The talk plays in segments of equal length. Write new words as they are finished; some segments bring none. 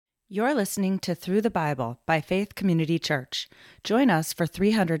You're listening to Through the Bible by Faith Community Church. Join us for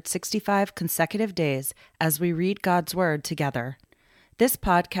 365 consecutive days as we read God's Word together. This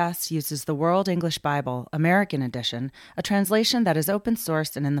podcast uses the World English Bible, American Edition, a translation that is open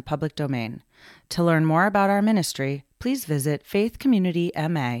source and in the public domain. To learn more about our ministry, please visit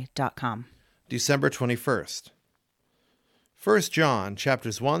faithcommunityma.com. December 21st. 1 John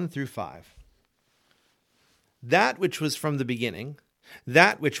chapters 1 through 5. That which was from the beginning,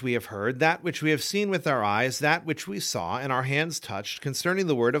 that which we have heard, that which we have seen with our eyes, that which we saw and our hands touched concerning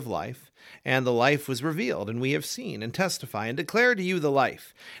the word of life, and the life was revealed, and we have seen and testify and declare to you the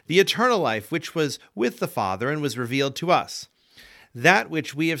life, the eternal life which was with the Father and was revealed to us. That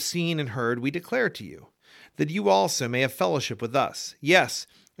which we have seen and heard we declare to you, that you also may have fellowship with us. Yes,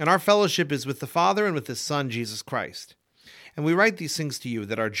 and our fellowship is with the Father and with His Son, Jesus Christ. And we write these things to you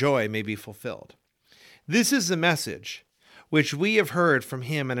that our joy may be fulfilled. This is the message which we have heard from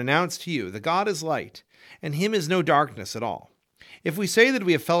Him and announced to you, that God is light, and Him is no darkness at all. If we say that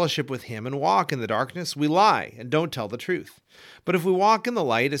we have fellowship with Him and walk in the darkness, we lie and don't tell the truth. But if we walk in the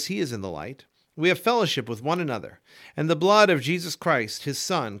light as He is in the light, we have fellowship with one another, and the blood of Jesus Christ, His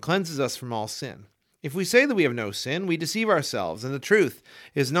Son, cleanses us from all sin. If we say that we have no sin, we deceive ourselves, and the truth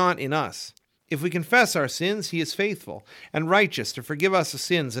is not in us. If we confess our sins, He is faithful and righteous to forgive us the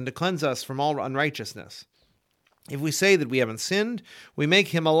sins and to cleanse us from all unrighteousness. If we say that we haven't sinned, we make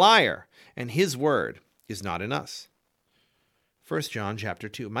Him a liar, and His word is not in us. 1 John chapter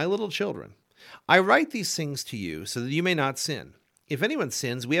 2. My little children, I write these things to you so that you may not sin. If anyone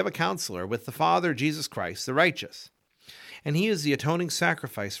sins, we have a counselor with the Father, Jesus Christ, the righteous. And He is the atoning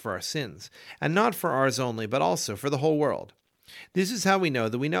sacrifice for our sins, and not for ours only, but also for the whole world. This is how we know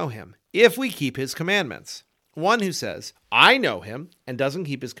that we know Him, if we keep His commandments. One who says, I know Him, and doesn't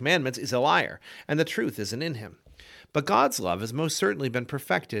keep His commandments is a liar, and the truth isn't in him. But God's love has most certainly been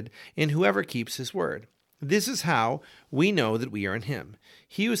perfected in whoever keeps His word. This is how we know that we are in Him.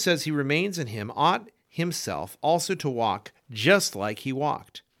 He who says he remains in Him ought himself also to walk just like He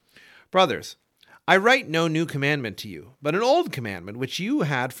walked. Brothers, I write no new commandment to you, but an old commandment which you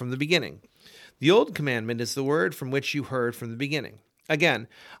had from the beginning. The old commandment is the word from which you heard from the beginning. Again,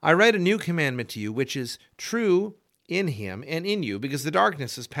 I write a new commandment to you, which is true in Him and in you, because the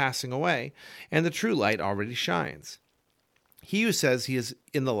darkness is passing away, and the true light already shines. He who says he is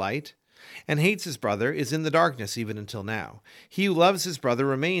in the light and hates his brother is in the darkness even until now. He who loves his brother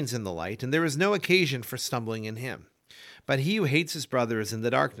remains in the light, and there is no occasion for stumbling in him. But he who hates his brother is in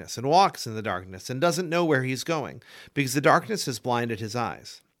the darkness, and walks in the darkness, and doesn't know where he is going, because the darkness has blinded his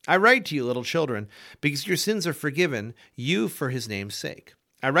eyes. I write to you, little children, because your sins are forgiven you for His name's sake.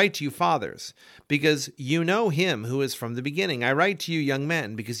 I write to you, fathers, because you know Him who is from the beginning. I write to you, young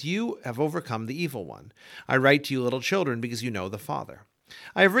men, because you have overcome the evil one. I write to you, little children, because you know the Father.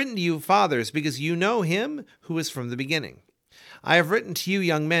 I have written to you, fathers, because you know Him who is from the beginning. I have written to you,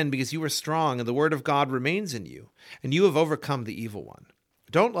 young men, because you are strong, and the word of God remains in you, and you have overcome the evil one.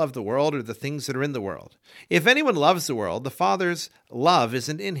 Don't love the world or the things that are in the world. If anyone loves the world, the Father's love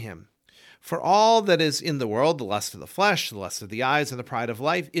isn't in him. For all that is in the world, the lust of the flesh, the lust of the eyes, and the pride of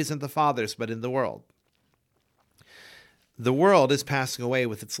life, isn't the Father's, but in the world. The world is passing away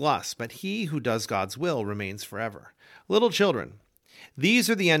with its lusts, but he who does God's will remains forever. Little children,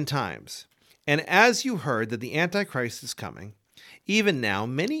 these are the end times. And as you heard that the Antichrist is coming, even now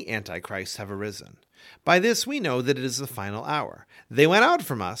many antichrists have arisen. By this we know that it is the final hour. They went out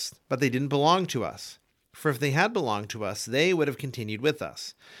from us, but they didn't belong to us. For if they had belonged to us, they would have continued with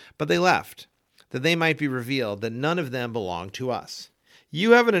us. But they left, that they might be revealed that none of them belonged to us.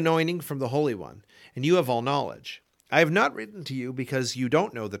 You have an anointing from the Holy One, and you have all knowledge. I have not written to you because you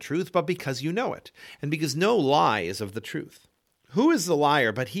don't know the truth, but because you know it, and because no lie is of the truth. Who is the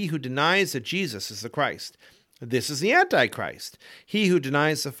liar but he who denies that Jesus is the Christ? This is the Antichrist, he who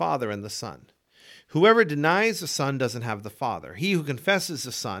denies the Father and the Son. Whoever denies the Son doesn't have the Father. He who confesses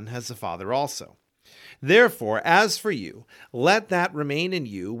the Son has the Father also. Therefore, as for you, let that remain in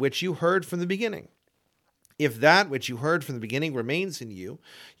you which you heard from the beginning. If that which you heard from the beginning remains in you,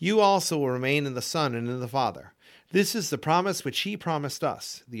 you also will remain in the Son and in the Father. This is the promise which He promised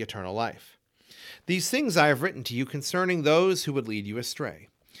us, the eternal life. These things I have written to you concerning those who would lead you astray.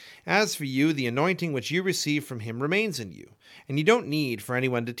 As for you, the anointing which you received from Him remains in you, and you don't need for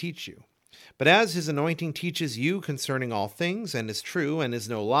anyone to teach you. But as His anointing teaches you concerning all things, and is true, and is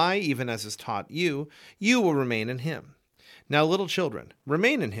no lie, even as is taught you, you will remain in Him. Now, little children,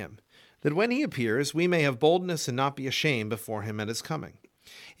 remain in Him, that when He appears, we may have boldness and not be ashamed before Him at His coming.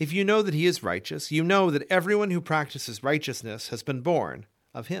 If you know that He is righteous, you know that everyone who practices righteousness has been born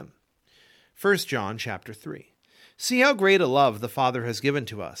of Him. 1 John chapter 3. See how great a love the Father has given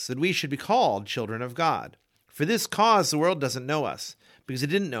to us, that we should be called children of God. For this cause the world doesn't know us, because it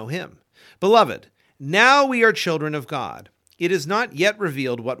didn't know him. Beloved, now we are children of God. It is not yet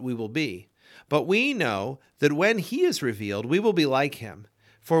revealed what we will be, but we know that when he is revealed, we will be like him,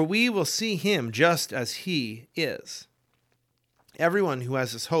 for we will see him just as he is. Everyone who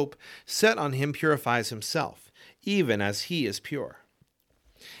has his hope set on him purifies himself, even as he is pure.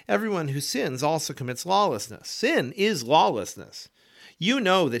 Everyone who sins also commits lawlessness. Sin is lawlessness. You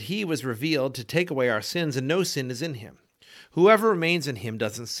know that he was revealed to take away our sins, and no sin is in him. Whoever remains in him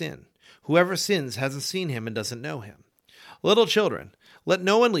doesn't sin. Whoever sins hasn't seen him and doesn't know him. Little children, let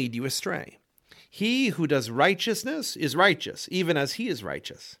no one lead you astray. He who does righteousness is righteous, even as he is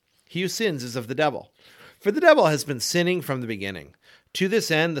righteous. He who sins is of the devil. For the devil has been sinning from the beginning. To this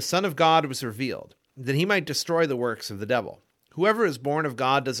end the Son of God was revealed, that he might destroy the works of the devil. Whoever is born of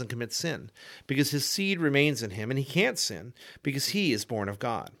God doesn't commit sin, because his seed remains in him, and he can't sin, because he is born of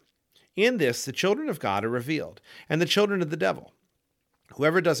God. In this the children of God are revealed, and the children of the devil.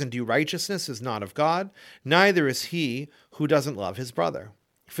 Whoever doesn't do righteousness is not of God, neither is he who doesn't love his brother.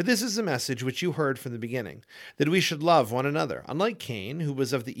 For this is the message which you heard from the beginning, that we should love one another, unlike Cain, who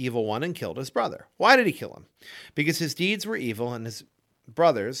was of the evil one and killed his brother. Why did he kill him? Because his deeds were evil and his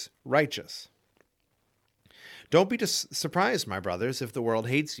brother's righteous. Don't be surprised, my brothers, if the world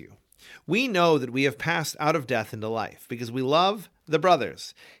hates you. We know that we have passed out of death into life, because we love the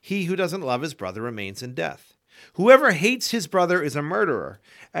brothers. He who doesn't love his brother remains in death. Whoever hates his brother is a murderer,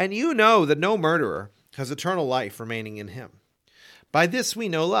 and you know that no murderer has eternal life remaining in him. By this we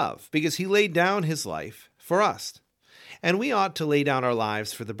know love, because he laid down his life for us. And we ought to lay down our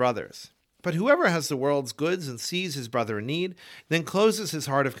lives for the brothers. But whoever has the world's goods and sees his brother in need, then closes his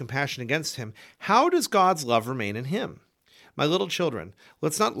heart of compassion against him, how does God's love remain in him? My little children,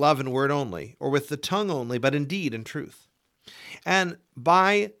 let's not love in word only, or with the tongue only, but in deed and truth. And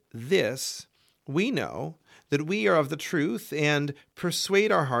by this we know that we are of the truth and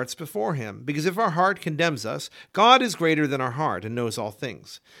persuade our hearts before him. Because if our heart condemns us, God is greater than our heart and knows all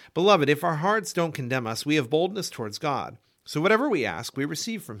things. Beloved, if our hearts don't condemn us, we have boldness towards God. So whatever we ask, we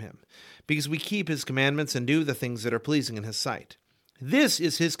receive from him, because we keep his commandments and do the things that are pleasing in his sight. This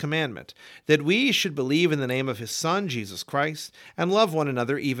is his commandment, that we should believe in the name of his Son, Jesus Christ, and love one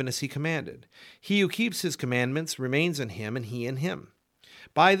another even as he commanded. He who keeps his commandments remains in him, and he in him.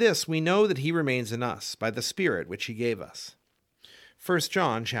 By this we know that he remains in us, by the Spirit which he gave us. 1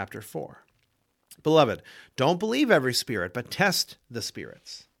 John chapter 4. Beloved, don't believe every spirit, but test the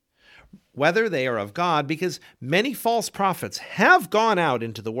spirits, whether they are of God, because many false prophets have gone out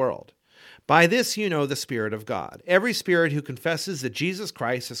into the world. By this you know the Spirit of God. Every spirit who confesses that Jesus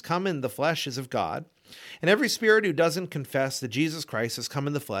Christ has come in the flesh is of God, and every spirit who doesn't confess that Jesus Christ has come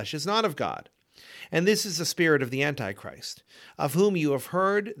in the flesh is not of God. And this is the spirit of the Antichrist, of whom you have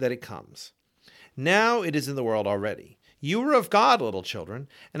heard that it comes. Now it is in the world already. You are of God, little children,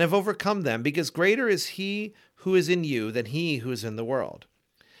 and have overcome them, because greater is he who is in you than he who is in the world.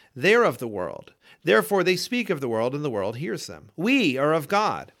 They are of the world. Therefore they speak of the world, and the world hears them. We are of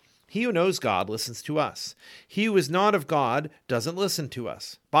God. He who knows God listens to us. He who is not of God doesn't listen to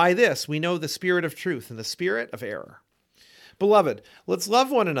us. By this we know the spirit of truth and the spirit of error. Beloved, let's love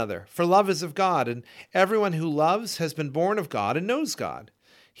one another, for love is of God, and everyone who loves has been born of God and knows God.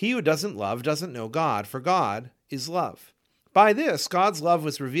 He who doesn't love doesn't know God, for God is love. By this God's love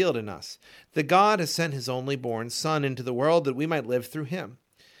was revealed in us, that God has sent his only born Son into the world that we might live through him.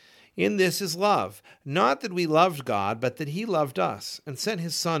 In this is love, not that we loved God, but that he loved us, and sent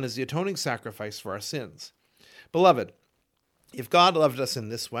his Son as the atoning sacrifice for our sins. Beloved, if God loved us in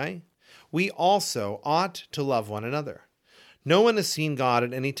this way, we also ought to love one another. No one has seen God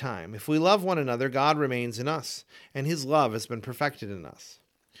at any time. If we love one another, God remains in us, and his love has been perfected in us.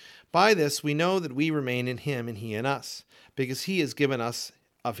 By this we know that we remain in him and he in us, because he has given us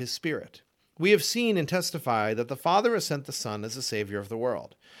of his Spirit. We have seen and testify that the Father has sent the Son as the Savior of the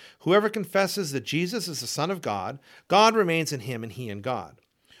world. Whoever confesses that Jesus is the Son of God, God remains in him and he in God.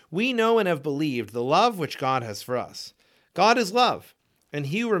 We know and have believed the love which God has for us. God is love, and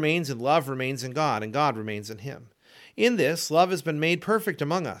he who remains in love remains in God, and God remains in him. In this, love has been made perfect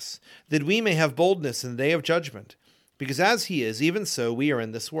among us, that we may have boldness in the day of judgment. Because as he is, even so we are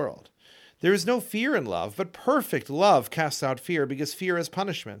in this world. There is no fear in love, but perfect love casts out fear, because fear is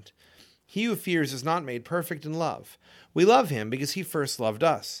punishment. He who fears is not made perfect in love. We love him because he first loved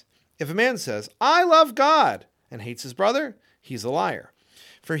us. If a man says, I love God, and hates his brother, he's a liar.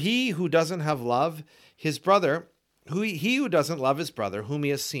 For he who doesn't have love his brother, he who doesn't love his brother whom he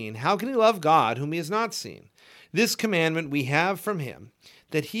has seen, how can he love God whom he has not seen? This commandment we have from him,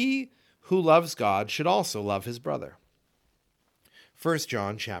 that he who loves God should also love his brother. 1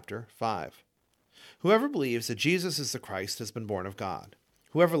 John chapter 5. Whoever believes that Jesus is the Christ has been born of God.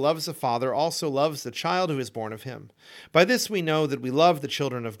 Whoever loves the Father also loves the child who is born of him. By this we know that we love the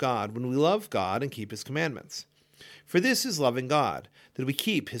children of God, when we love God and keep his commandments. For this is loving God, that we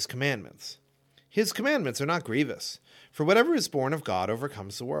keep his commandments. His commandments are not grievous, for whatever is born of God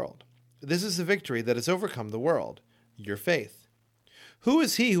overcomes the world. This is the victory that has overcome the world, your faith. Who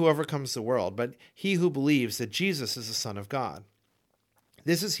is he who overcomes the world, but he who believes that Jesus is the Son of God?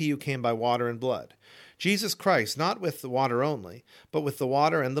 This is he who came by water and blood, Jesus Christ, not with the water only, but with the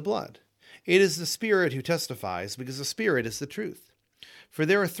water and the blood. It is the Spirit who testifies, because the Spirit is the truth. For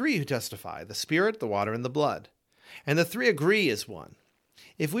there are three who testify, the Spirit, the water, and the blood. And the three agree as one.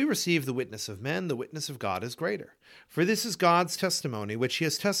 If we receive the witness of men, the witness of God is greater. For this is God's testimony, which he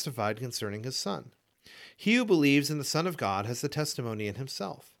has testified concerning his Son. He who believes in the Son of God has the testimony in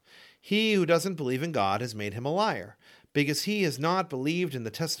himself. He who doesn't believe in God has made him a liar, because he has not believed in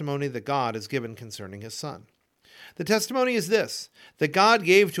the testimony that God has given concerning his Son. The testimony is this, that God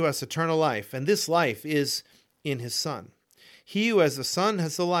gave to us eternal life, and this life is in his Son. He who has the Son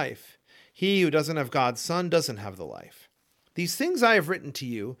has the life. He who doesn't have God's Son doesn't have the life. These things I have written to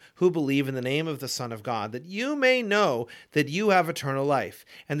you who believe in the name of the Son of God, that you may know that you have eternal life,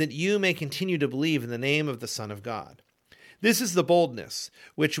 and that you may continue to believe in the name of the Son of God. This is the boldness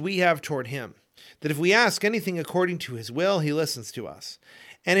which we have toward him, that if we ask anything according to his will, he listens to us.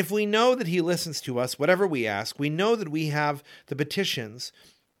 And if we know that he listens to us, whatever we ask, we know that we have the petitions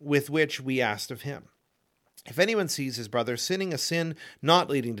with which we asked of him. If anyone sees his brother sinning a sin not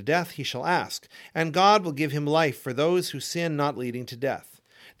leading to death, he shall ask, and God will give him life for those who sin not leading to death.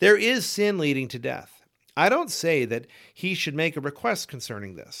 There is sin leading to death. I don't say that he should make a request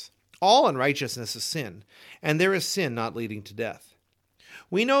concerning this. All unrighteousness is sin, and there is sin not leading to death.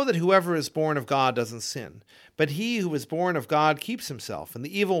 We know that whoever is born of God doesn't sin, but he who is born of God keeps himself, and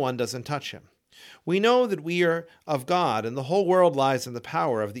the evil one doesn't touch him. We know that we are of God, and the whole world lies in the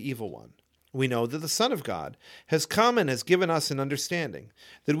power of the evil one. We know that the Son of God has come and has given us an understanding,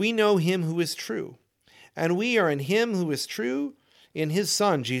 that we know him who is true, and we are in him who is true, in his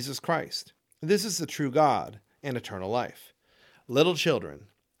Son, Jesus Christ. This is the true God and eternal life. Little children,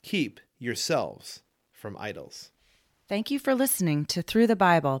 keep yourselves from idols. Thank you for listening to Through the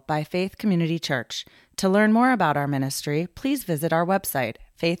Bible by Faith Community Church. To learn more about our ministry, please visit our website,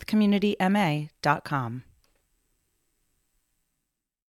 faithcommunityma.com.